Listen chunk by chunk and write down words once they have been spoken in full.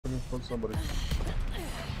On somebody.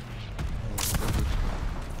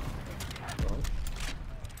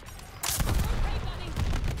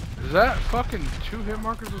 Is that fucking 2 hit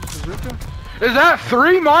markers with a bazooka? Is that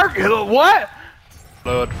 3 mark? What?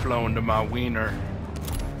 Blood flowing to my wiener.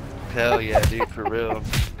 Hell yeah, dude, for real.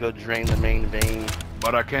 Go drain the main vein.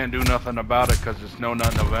 But I can't do nothing about it because it's No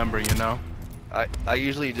Nut November, you know? I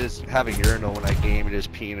usually just have a urinal when I game and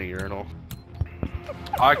just pee in a urinal.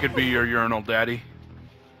 I could be your urinal daddy.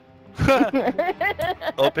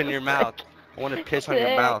 Open your mouth. I want to piss on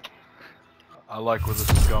your mouth. I like where this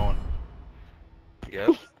is going.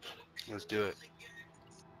 Yep. Let's do it.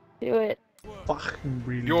 Do it. Fucking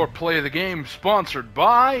really. Your play of the game sponsored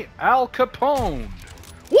by Al Capone.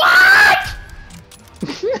 What?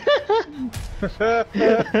 What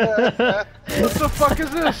the fuck is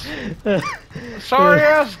this? Sorry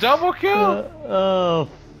ass double kill? Oh.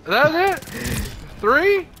 That's it?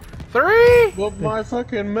 3? 3? What my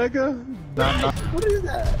fucking mega? What is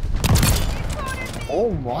that?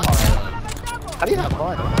 Oh my. How do you have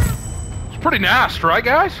fun? It's pretty nasty, right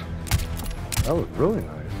guys? That was really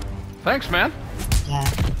nice. Thanks, man. Yeah.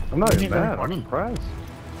 I'm not even mad. I'm impressed.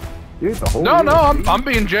 You ate the whole No, meal. I'm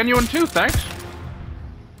being genuine too, thanks.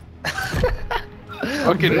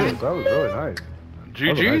 Fucking That was really nice.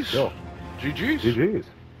 GG's. GG's.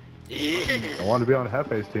 GG's. I wanted to be on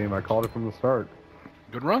Hefe's team. I called it from the start.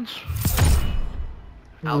 Good runs.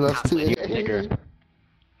 That's too Nigger.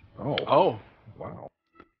 Oh. Oh. Wow.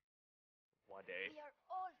 One day.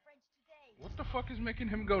 What the fuck is making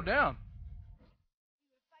him go down?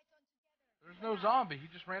 There's no zombie. He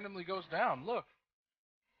just randomly goes down. Look.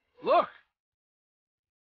 Look.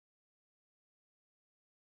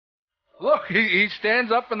 Look, he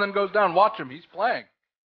stands up and then goes down. Watch him. He's playing.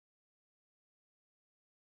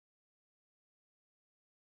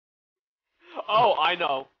 Oh, I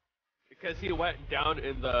know. Because he went down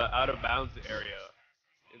in the out of bounds area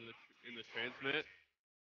in the transmit.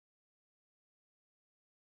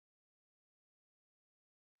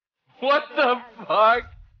 What the fuck?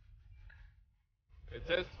 It's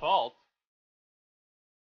his fault.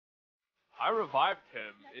 I revived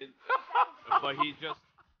him, but he just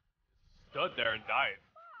stood there and died.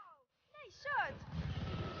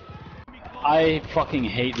 I fucking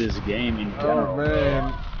hate this game in general. Oh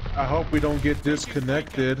man. I hope we don't get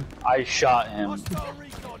disconnected. I shot him.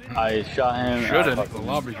 Shouldn't. The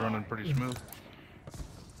lobby's running pretty smooth.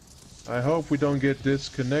 I hope we don't get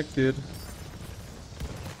disconnected.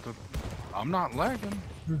 I'm not lagging.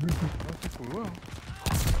 I think we will.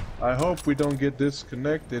 I hope we don't get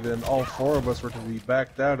disconnected and all 4 of us were to be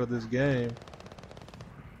backed out of this game.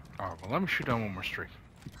 Alright, well let me shoot down one more streak.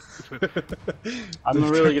 I'm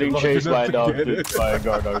really getting chased by a dog by a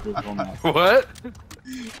guard dog this one map. What?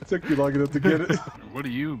 It took you long enough to get it. What are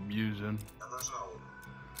you using?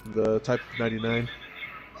 The Type 99.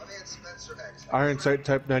 Iron Sight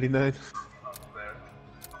Type 99.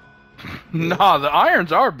 Nah, the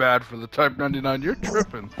irons are bad for the Type 99. You're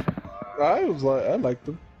tripping. I liked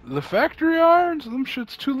them. The factory irons? Them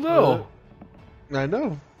shit's too low. I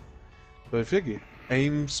know. But figure,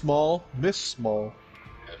 aim small, miss small.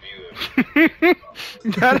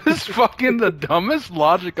 That is fucking the dumbest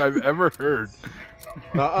logic I've ever heard.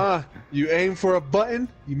 You aim for a button,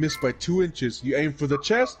 you miss by 2 inches. You aim for the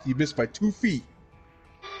chest, you miss by 2 feet.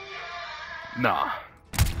 Nah.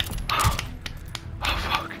 Oh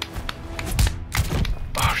fuck.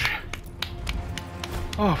 Oh shit.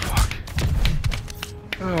 Oh fuck.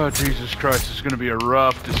 Oh Jesus Christ, it's gonna be a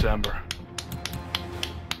rough December.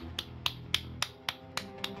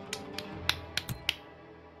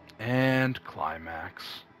 And climax.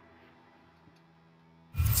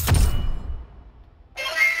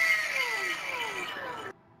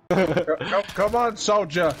 Come on,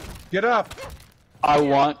 soldier, get up. I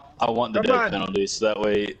want the Come death on. penalty so that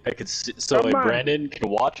way I could see, so Come on. Brandon can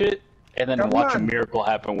watch it and then Come watch a on. miracle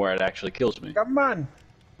happen where it actually kills me. Come on.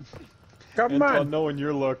 Come Anton, on. knowing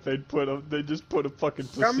your luck, they just put a fucking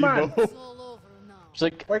Come on. placebo. It's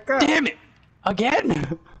like, Wake up. damn it,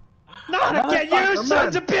 again? Not again, you Come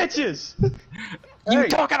sons on. of bitches! You Hey.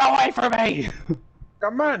 took it away from me.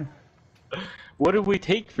 Come on. What did we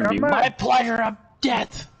take from Come you? on. My pleasure of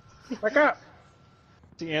death. Wake up.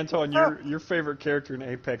 See, Anton, your favorite character in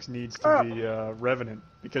Apex needs to be Revenant,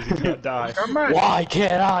 because he can't die. Come on. Why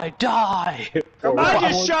can't I die? Come I on.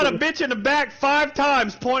 just shot a bitch in the back 5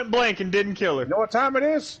 times point blank and didn't kill her. You know what time it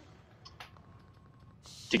is?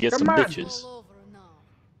 To get Come some on. bitches.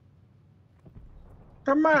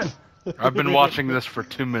 Come on. I've been watching this for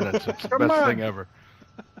 2 minutes. It's the Come best on. thing ever.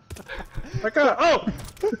 Wake up. Oh.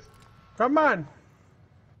 Come on.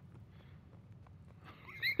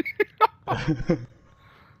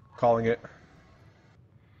 Calling it.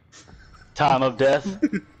 Time of death.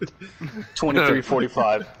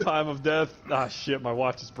 23:45. Time of death. Ah shit, my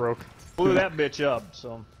watch is broke. Blew that bitch up.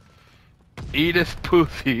 So. Edith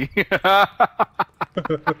Puthie.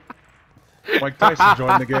 Mike Tyson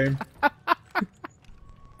joined the game.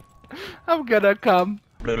 I'm gonna come.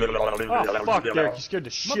 Oh fuck, Derek! You scared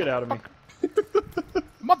the shit out of me.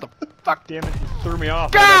 Motherfuck. Damn it! You threw me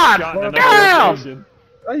off. God damn!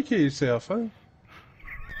 Why you kill yourself, huh?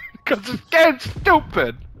 Cause this game's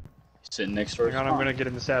stupid. Sitting next to her. Hang on, I'm gonna get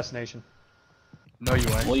an assassination. No, you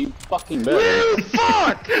ain't. Well, you fucking better. You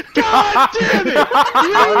fuck! God damn it!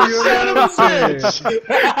 You son of a bitch!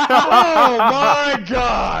 Oh my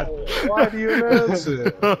god! Why do you announce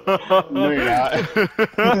it? No, you're not.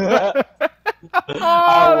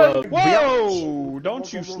 Whoa!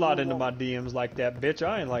 Don't you slide into my DMs like that, bitch.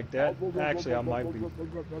 I ain't like that. Actually, I might be. What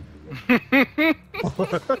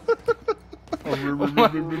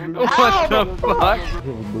the fuck?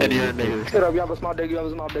 And you're a nigga. Shut up, you have a small dick, you have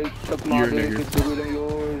a small dick. Suck my dick, it's bigger than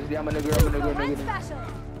yours. Yeah, I'm a nigga.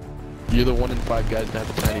 You're the 1 in 5 guys that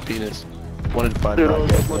have a tiny penis. 1 in 5 guys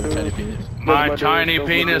that have a tiny penis. My tiny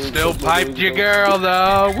penis still piped your girl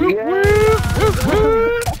though. Woo woo woo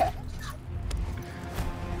woo.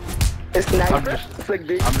 It's sniper. It's like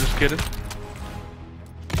big. I'm just kidding.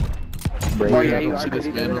 Bro, yeah, I you don't are see this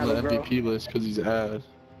good, man you on the have a girl. MVP list because he's ass.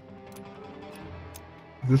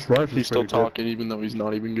 This rifle's He's still pretty good. talking even though he's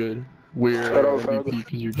not even good. We're Shut up, MVP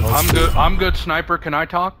because you're I'm good. I'm good. Sniper, can I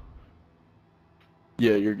talk?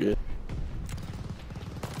 Yeah, you're good.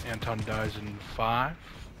 Anton dies in 5,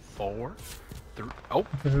 4, 3. Oh.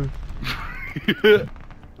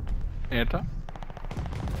 Anton.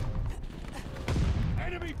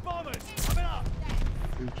 Enemy bombers coming up.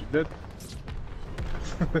 Dude, you dead?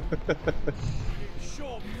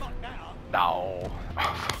 Sure, muck that up. No. Oh,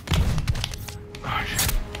 fuck. Oh, shit.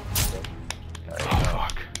 Oh,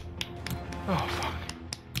 fuck. Oh, fuck.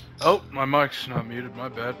 Oh, my mic's not muted. My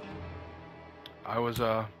bad. I was,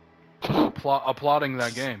 applauding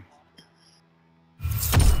that game.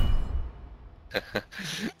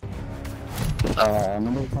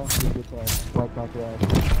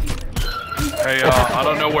 Hey, I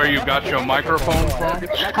don't know where you got your microphone from.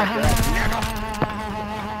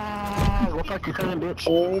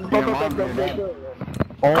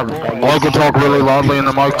 I can talk really loudly in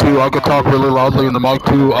the mic too. I can talk really loudly in the mic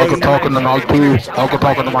too. I can talk in the mic too. I can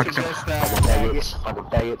talk in the mic too.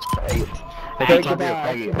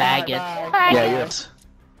 Yeah, yes.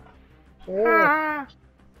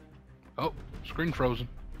 Oh, screen frozen.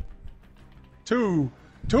 Two.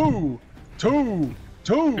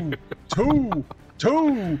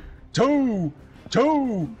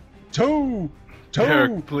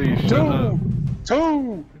 Derek, please shut up.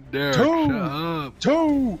 Derek, shut up. I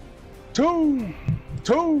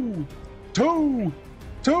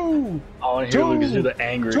want to hear Lucas do the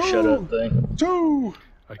angry shut up thing.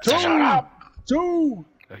 I can't. Shut up.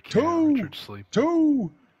 I can't. Richard, sleep.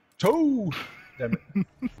 Damn it.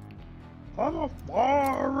 I'm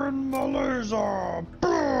firing my laser.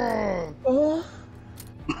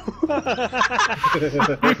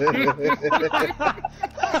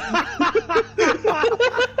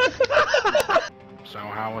 So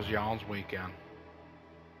how was y'all's weekend?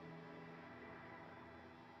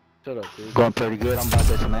 Shut up, dude. Going pretty good. I'm about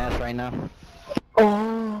to get some ass right now.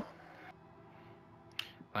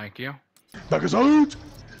 Thank you. Back us out!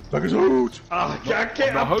 I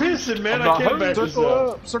can't. I'm pissing, man. I'm I not can't back this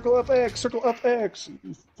up. Circle up X.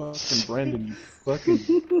 You fucking Brandon, you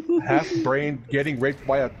fucking half-brained getting raped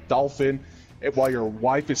by a dolphin while your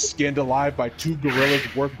wife is skinned alive by 2 gorillas,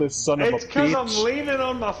 worthless son of a It's because I'm bitch. leaning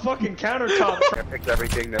on my fucking countertop. I picked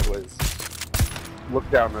everything that was look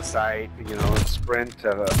down the sight, you know, sprint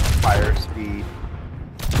to higher speed.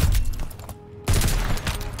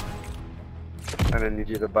 And then you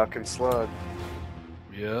do the buck and slug.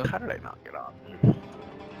 Yeah. How did I not get off?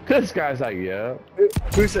 This guy's like, yeah.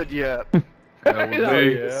 Who said yeah? That was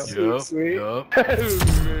me. Yeah. Sweet. Yup.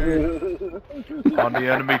 On the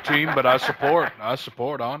enemy team, but I support,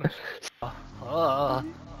 honest.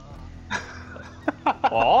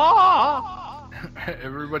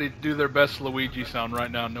 Everybody do their best Luigi sound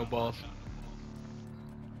right now, no balls.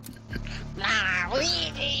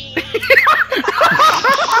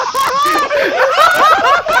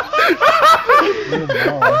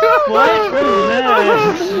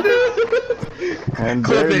 And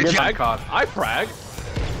I frag.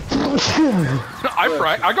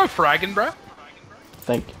 I go fragging, bruh.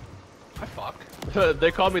 Thank you. I fuck.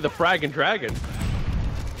 They call me the Frag and Dragon.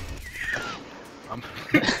 I'm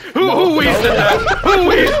Who wheezed at that? Who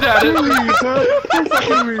wheezed at it?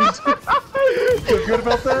 Feel good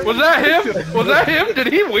about that? Was that him? Was that him? Did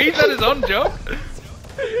he wheeze at his own joke?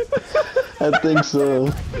 I think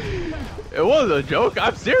so. It wasn't a joke.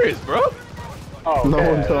 I'm serious, bro. Oh, No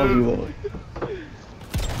okay. one told me that.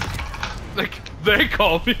 Like, they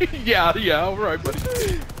called me. Yeah, alright,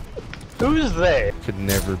 buddy. Who's they? Could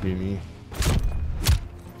never be me.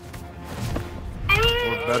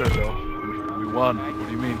 We're better, though. We won. What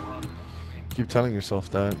do you mean? Keep telling yourself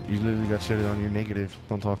that. You literally got shitted on. You're negative.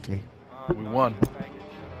 Don't talk to me. We won.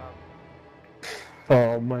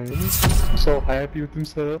 Oh man, I'm so happy with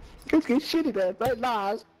himself. Let's get shitted at, but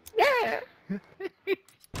Nas. Yeah!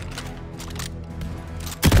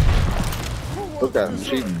 Look at him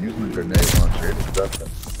cheating, using a grenade launcher and stuff.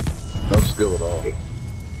 No skill at all.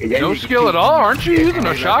 No skill at all? Aren't you using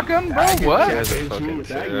a shotgun, bro? What?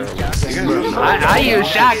 I use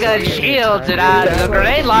shotgun shields and the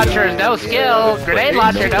grenade launcher is no skill. Grenade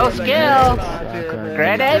launcher, no skill.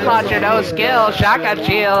 Grenade launcher, no skill. Shotgun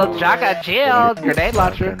shield, grenade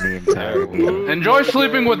launcher. Enjoy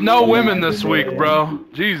sleeping with no women this week, bro.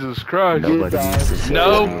 Jesus Christ.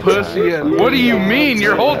 No pussy. What do you mean?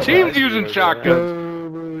 Your whole team's using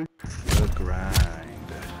shotguns. The grind.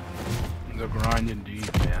 The grind indeed,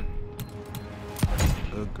 man.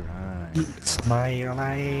 The grind. It's my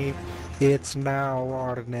life. It's now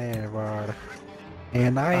or never.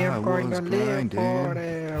 And I am going to live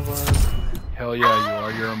forever. Hell yeah, you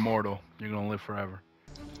are. You're immortal. You're gonna live forever.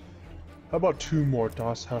 How about 2 more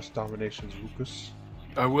DOS House dominations, Lucas?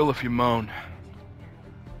 I will if you moan.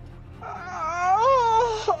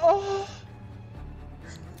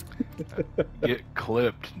 Get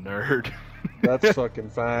clipped, nerd. That's fucking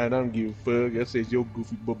fine. I don't give a fuck. That says your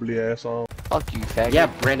goofy bubbly ass on. Fuck you, faggot. Yeah,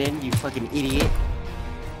 Brennan, you fucking idiot.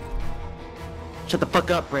 Shut the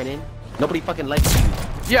fuck up, Brennan. Nobody fucking likes you.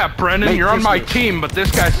 Yeah, Brennan, you're on my team, but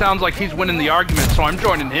this guy sounds like he's winning the argument, so I'm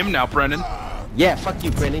joining him now, Brennan. Yeah, fuck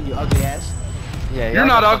you, Brennan, you ugly ass. Yeah, You're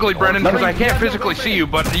not ugly, Brennan, because I can't physically see you,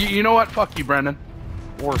 but you know what? Fuck you, Brennan.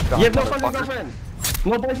 You have no fucking girlfriend.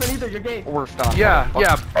 No boyfriend either, you're gay. Yeah,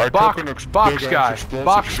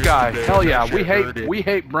 box guy. Hell yeah, we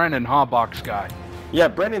hate Brennan, huh, box guy? Yeah,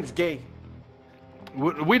 Brennan's gay.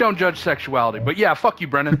 We don't judge sexuality, but yeah, fuck you,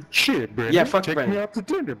 Brennan. Shit, Brennan. Yeah, fuck Take Brennan. me out to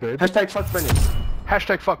dinner, baby. Hashtag fuck Brennan.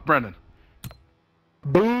 Hashtag fuck Brennan.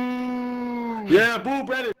 Boo! Yeah, boo,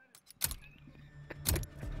 Brennan.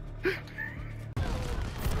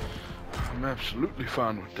 I'm absolutely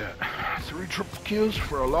fine with that. 3 triple kills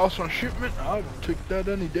for a loss on shipment. I'd take that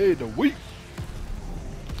any day of the week.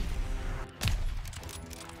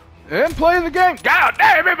 And play the game. God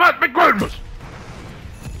damn, it must be Christmas.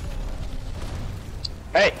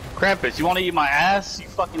 Hey, Krampus, you want to eat my ass, you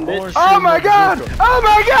fucking bitch? Oh my god! Oh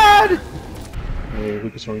my god! Hey,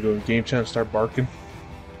 Lucas, want to go in game chat and start barking?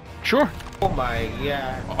 Sure. Oh my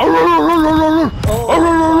god.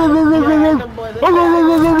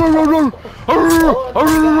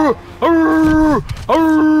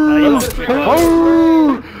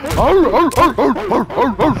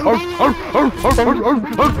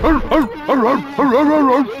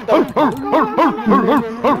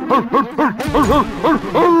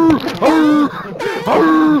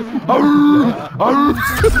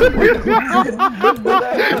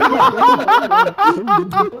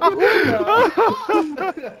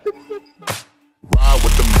 Ride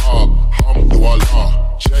with them